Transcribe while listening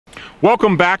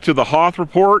Welcome back to the Hoth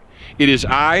Report. It is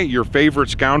I, your favorite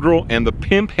scoundrel, and the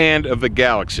pimp hand of the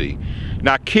galaxy.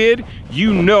 Now, kid,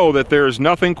 you know that there is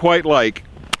nothing quite like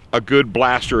a good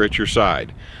blaster at your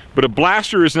side. But a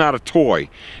blaster is not a toy,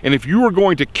 and if you are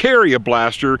going to carry a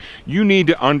blaster, you need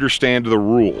to understand the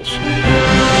rules.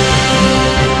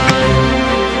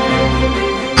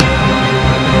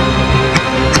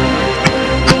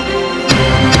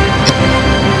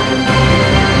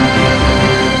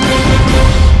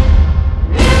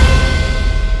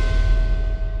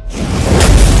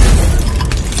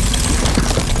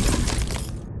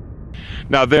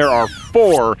 Now, there are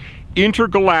 4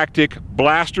 intergalactic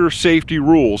blaster safety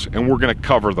rules, and we're going to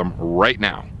cover them right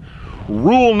now.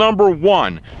 Rule number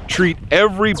 1, treat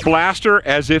every blaster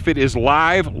as if it is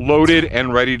live, loaded,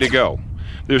 and ready to go.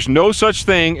 There's no such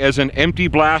thing as an empty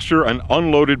blaster, an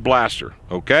unloaded blaster,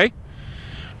 okay?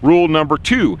 Rule number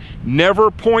 2,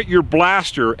 never point your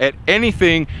blaster at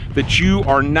anything that you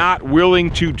are not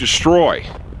willing to destroy.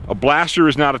 A blaster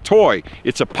is not a toy,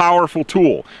 it's a powerful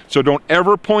tool, so don't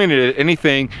ever point it at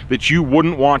anything that you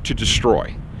wouldn't want to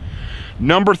destroy.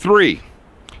 Number 3,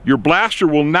 your blaster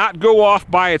will not go off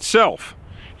by itself.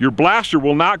 Your blaster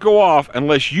will not go off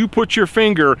unless you put your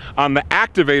finger on the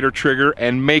activator trigger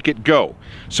and make it go.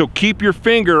 So keep your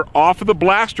finger off of the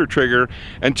blaster trigger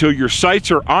until your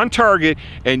sights are on target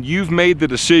and you've made the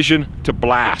decision to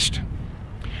blast.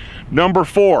 Number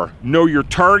 4, know your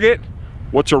target,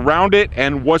 what's around it,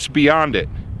 and what's beyond it.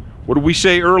 What did we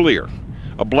say earlier?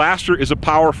 A blaster is a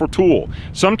powerful tool.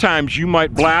 Sometimes you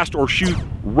might blast or shoot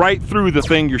right through the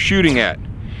thing you're shooting at.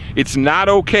 It's not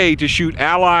okay to shoot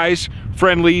allies,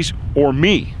 friendlies, or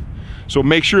me. So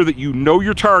make sure that you know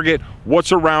your target,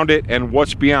 what's around it, and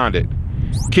what's beyond it.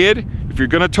 Kid, if you're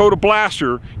gonna tote a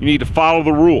blaster, you need to follow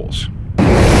the rules.